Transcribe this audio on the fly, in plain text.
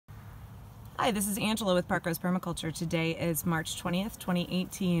Hi, this is Angela with Parkrose Permaculture. Today is March 20th,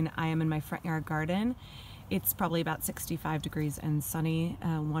 2018. I am in my front yard garden. It's probably about 65 degrees and sunny,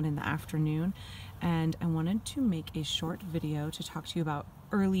 1 in the afternoon, and I wanted to make a short video to talk to you about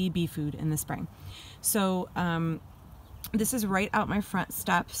early bee food in the spring. So this is right out my front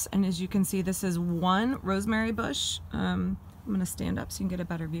steps, and as you can see, this is one rosemary bush. I'm going to stand up so you can get a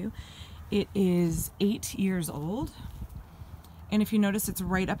better view. It is 8 years old. And if you notice, it's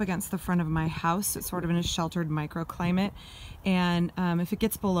right up against the front of my house. It's sort of in a sheltered microclimate. And if it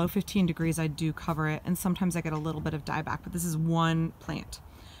gets below 15 degrees, I do cover it. And sometimes I get a little bit of dieback, but this is one plant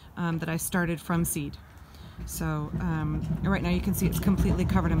that I started from seed. So right now you can see it's completely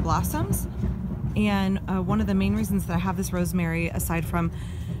covered in blossoms. And one of the main reasons that I have this rosemary, aside from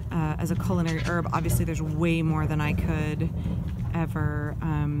as a culinary herb, obviously there's way more than I could ever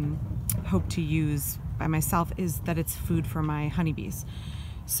hope to use by myself, is that it's food for my honeybees.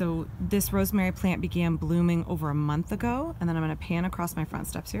 So this rosemary plant began blooming over a month ago, and then I'm going to pan across my front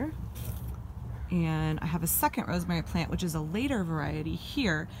steps here. And I have a second rosemary plant, which is a later variety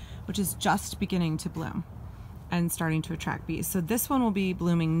here, which is just beginning to bloom and starting to attract bees. So this one will be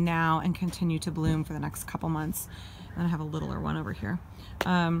blooming now and continue to bloom for the next couple months. And I have a littler one over here.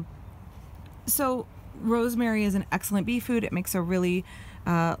 So rosemary is an excellent bee food. It makes a really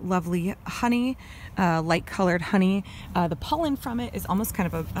lovely honey, light colored honey. The pollen from it is almost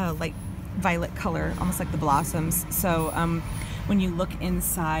kind of a light violet color, almost like the blossoms. So when you look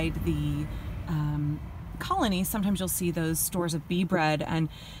inside the colony, sometimes you'll see those stores of bee bread, and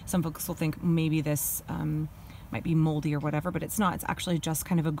some folks will think maybe this might be moldy or whatever, but it's not. It's actually just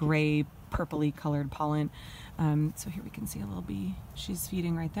kind of a gray, purpley colored pollen. So here we can see a little bee. She's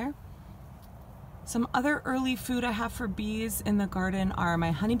feeding right there. Some other early food I have for bees in the garden are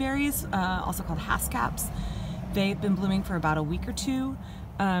my honeyberries, also called haskaps. They've been blooming for about a week or two.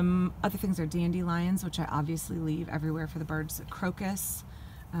 Other things are dandelions, which I obviously leave everywhere for the birds. Crocus.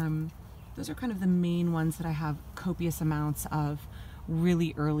 Those are kind of the main ones that I have copious amounts of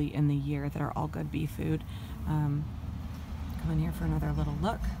really early in the year that are all good bee food. Come in here for another little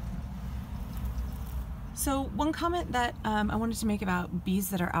look. So one comment that I wanted to make about bees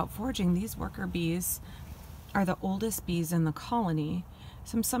that are out foraging, these worker bees are the oldest bees in the colony.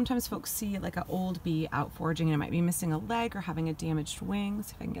 Sometimes folks see like an old bee out foraging and it might be missing a leg or having a damaged wing. Let's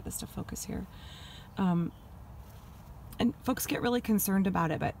see if I can get this to focus here. And folks get really concerned about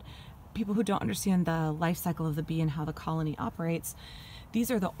it, but people who don't understand the life cycle of the bee and how the colony operates, these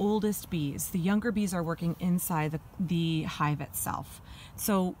are the oldest bees. The younger bees are working inside the hive itself.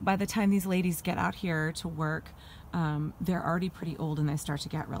 So by the time these ladies get out here to work, they're already pretty old and they start to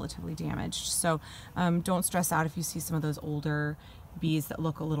get relatively damaged. So don't stress out if you see some of those older bees that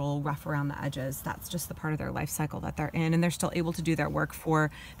look a little rough around the edges. That's just the part of their life cycle that they're in, and they're still able to do their work for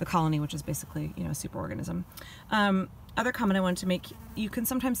the colony, which is basically, you know, a superorganism. Other comment I wanted to make, you can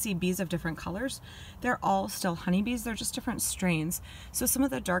sometimes see bees of different colors. They're all still honeybees, they're just different strains. So some of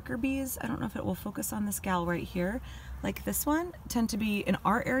the darker bees, I don't know if it will focus on this gal right here, like this one, tend to be, in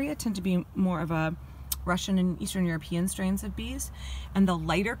our area, tend to be more of a Russian and Eastern European strains of bees. And the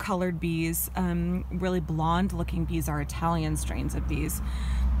lighter colored bees, really blonde looking bees, are Italian strains of bees.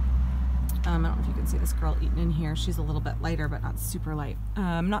 I don't know if you can see this girl eating in here. She's a little bit lighter, but not super light.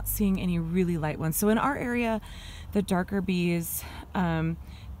 I'm not seeing any really light ones. So in our area, the darker bees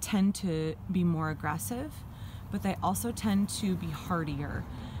tend to be more aggressive, but they also tend to be hardier.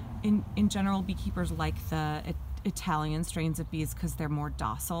 In general, beekeepers like the Italian strains of bees because they're more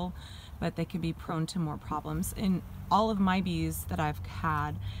docile, but they can be prone to more problems. And all of my bees that I've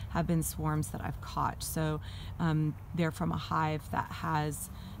had have been swarms that I've caught. So they're from a hive that has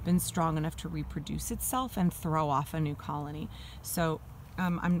been strong enough to reproduce itself and throw off a new colony. So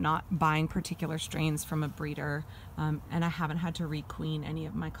I'm not buying particular strains from a breeder, and I haven't had to requeen any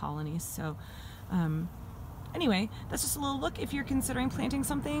of my colonies. So anyway, that's just a little look. If you're considering planting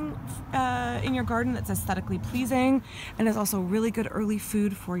something in your garden that's aesthetically pleasing and is also really good early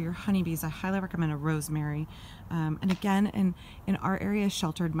food for your honeybees, I highly recommend a rosemary. And again, in our area,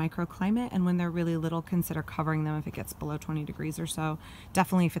 sheltered microclimate, and when they're really little, consider covering them if it gets below 20 degrees or so.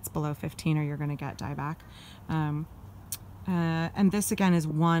 Definitely if it's below 15, or you're going to get dieback. And this again is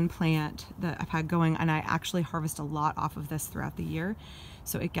one plant that I've had going, and I actually harvest a lot off of this throughout the year.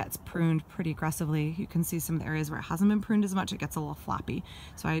 So it gets pruned pretty aggressively. You can see some of the areas where it hasn't been pruned as much, it gets a little floppy.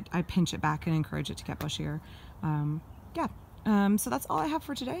 So I pinch it back and encourage it to get bushier. So that's all I have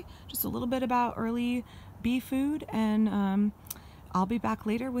for today. Just a little bit about early bee food, and I'll be back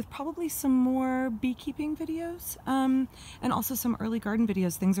later with probably some more beekeeping videos, and also some early garden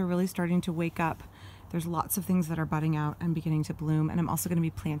videos. Things are really starting to wake up There's lots of things that are budding out and beginning to bloom, and I'm also going to be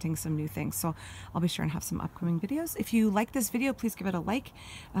planting some new things, so I'll be sure and have some upcoming videos. If you like this video, please give it a like.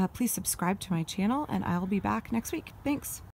 Please subscribe to my channel, and I'll be back next week. Thanks.